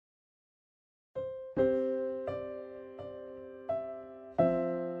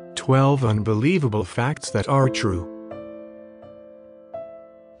12 unbelievable facts that are true.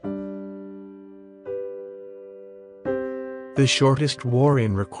 The shortest war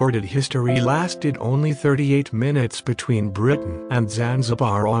in recorded history lasted only 38 minutes between Britain and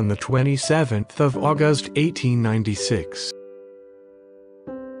Zanzibar on the 27th of August 1896.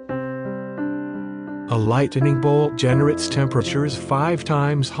 A lightning bolt generates temperatures 5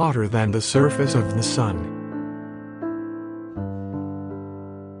 times hotter than the surface of the sun.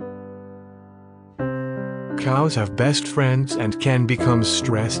 Cows have best friends and can become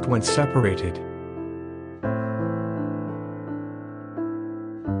stressed when separated.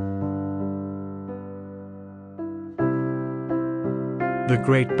 The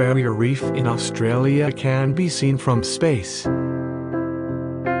Great Barrier Reef in Australia can be seen from space.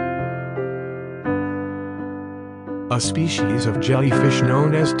 A species of jellyfish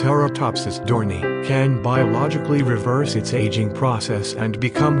known as Teratopsis dohrnii can biologically reverse its aging process and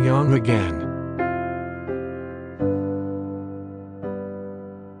become young again.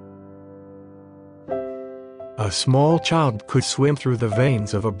 A small child could swim through the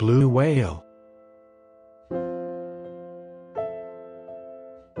veins of a blue whale.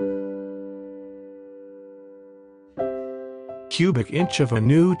 Cubic inch of a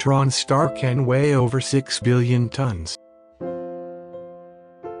neutron star can weigh over 6 billion tons.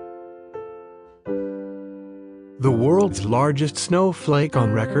 The world's largest snowflake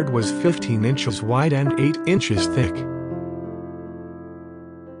on record was 15 inches wide and 8 inches thick.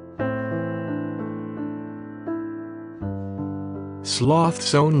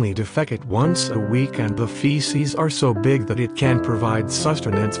 Sloths only defecate once a week, and the feces are so big that it can provide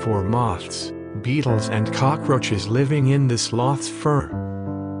sustenance for moths, beetles and cockroaches living in the sloth's fur.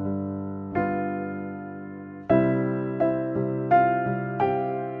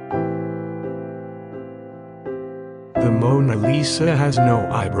 The Mona Lisa has no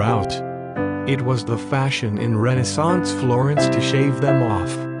eyebrows. It was the fashion in Renaissance Florence to shave them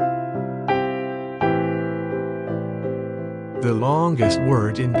off. The longest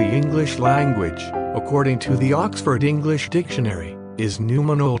word in the English language, according to the Oxford English Dictionary, is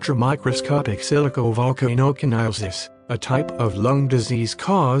pneumono-ultramicroscopic silicovolcanoconiosis, a type of lung disease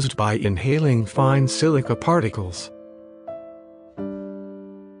caused by inhaling fine silica particles.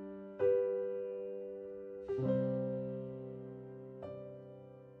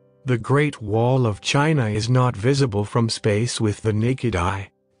 The Great Wall of China is not visible from space with the naked eye,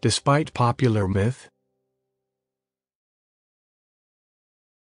 despite popular myth.